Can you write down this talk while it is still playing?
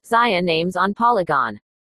Xaya names on Polygon.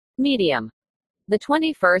 Medium. The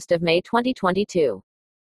 21st of May 2022.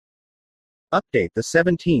 Update the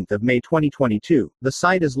 17th of May 2022. The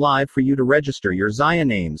site is live for you to register your Xaya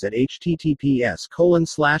names at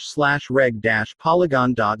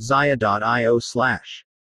https://reg-polygon.xaya.io/.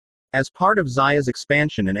 As part of Xaya's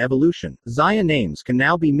expansion and evolution, Xaya names can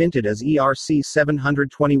now be minted as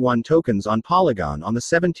ERC-721 tokens on Polygon on the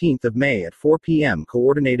 17th of May at 4 p.m.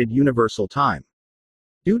 Coordinated Universal Time.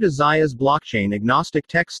 Due to Xaya's blockchain-agnostic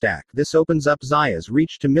tech stack, this opens up Xaya's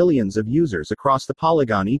reach to millions of users across the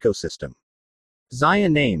Polygon ecosystem.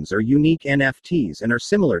 Xaya names are unique NFTs and are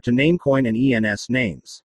similar to Namecoin and ENS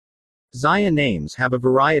names. Xaya names have a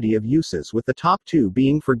variety of uses, with the top two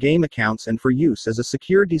being for game accounts and for use as a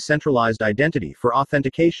secure decentralized identity for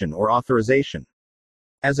authentication or authorization.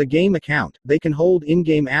 As a game account, they can hold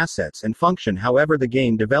in-game assets and function however the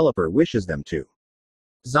game developer wishes them to.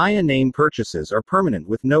 Xaya name purchases are permanent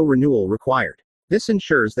with no renewal required. This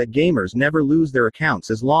ensures that gamers never lose their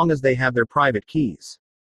accounts as long as they have their private keys.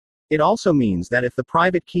 It also means that if the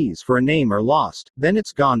private keys for a name are lost, then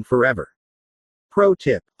it's gone forever. Pro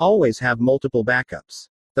tip: always have multiple backups.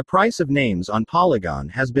 The price of names on Polygon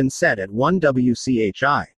has been set at 1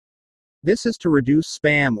 WCHI. This is to reduce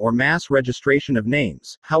spam or mass registration of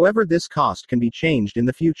names, however this cost can be changed in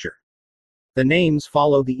the future. The names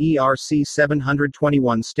follow the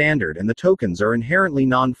ERC-721 standard and the tokens are inherently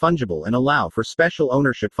non-fungible and allow for special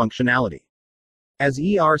ownership functionality. As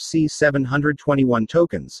ERC-721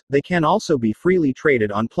 tokens, they can also be freely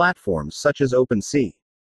traded on platforms such as OpenSea.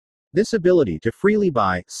 This ability to freely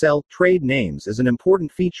buy, sell, trade names is an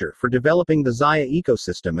important feature for developing the Xaya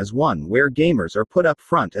ecosystem as one where gamers are put up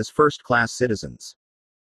front as first-class citizens.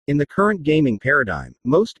 In the current gaming paradigm,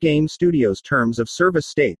 most game studios' terms of service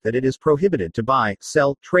state that it is prohibited to buy,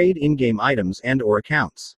 sell, trade in-game items and/or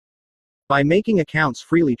accounts. By making accounts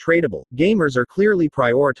freely tradable, gamers are clearly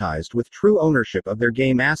prioritized with true ownership of their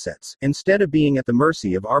game assets, instead of being at the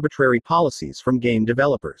mercy of arbitrary policies from game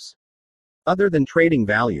developers. Other than trading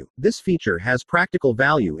value, this feature has practical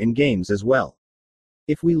value in games as well.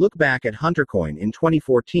 If we look back at HunterCoin in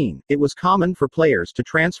 2014, it was common for players to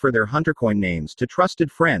transfer their HunterCoin names to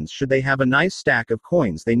trusted friends should they have a nice stack of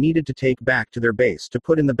coins they needed to take back to their base to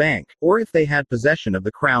put in the bank, or if they had possession of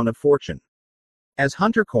the Crown of Fortune. As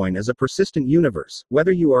HunterCoin is a persistent universe,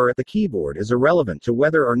 whether you are at the keyboard is irrelevant to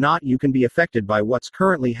whether or not you can be affected by what's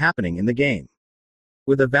currently happening in the game.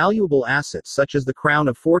 With a valuable asset such as the Crown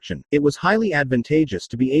of Fortune, it was highly advantageous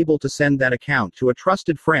to be able to send that account to a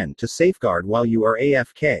trusted friend to safeguard while you are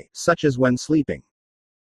AFK, such as when sleeping.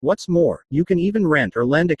 What's more, you can even rent or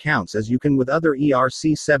lend accounts as you can with other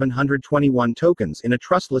ERC-721 tokens in a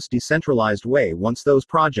trustless decentralized way once those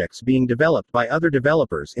projects being developed by other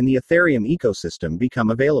developers in the Ethereum ecosystem become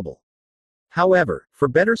available. However, for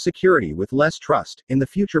better security with less trust, in the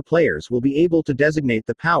future players will be able to designate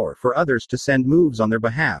the power for others to send moves on their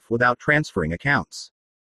behalf without transferring accounts.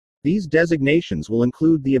 These designations will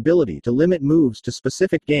include the ability to limit moves to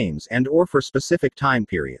specific games and/or for specific time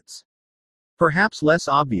periods. Perhaps less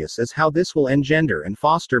obvious is how this will engender and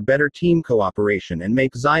foster better team cooperation and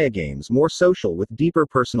make Xaya games more social with deeper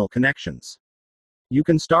personal connections. You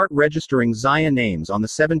can start registering Xaya names on the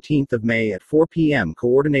 17th of May at 4 p.m.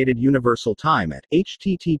 Coordinated Universal Time at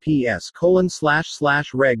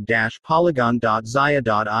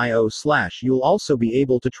https://reg-polygon.xaya.io/. You'll also be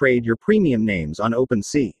able to trade your premium names on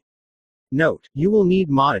OpenSea. Note: you will need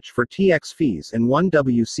MODIC for TX fees and 1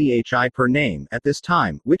 WCHI per name at this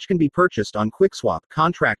time, which can be purchased on QuickSwap.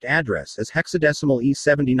 Contract address is hexadecimal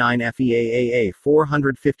E79FEAAA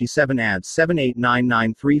 457 AD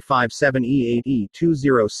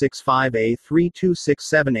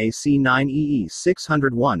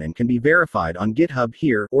 78993578E2065A3267AC9EE601 and can be verified on GitHub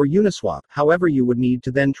here or Uniswap. However, you would need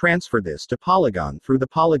to then transfer this to Polygon through the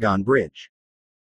Polygon bridge.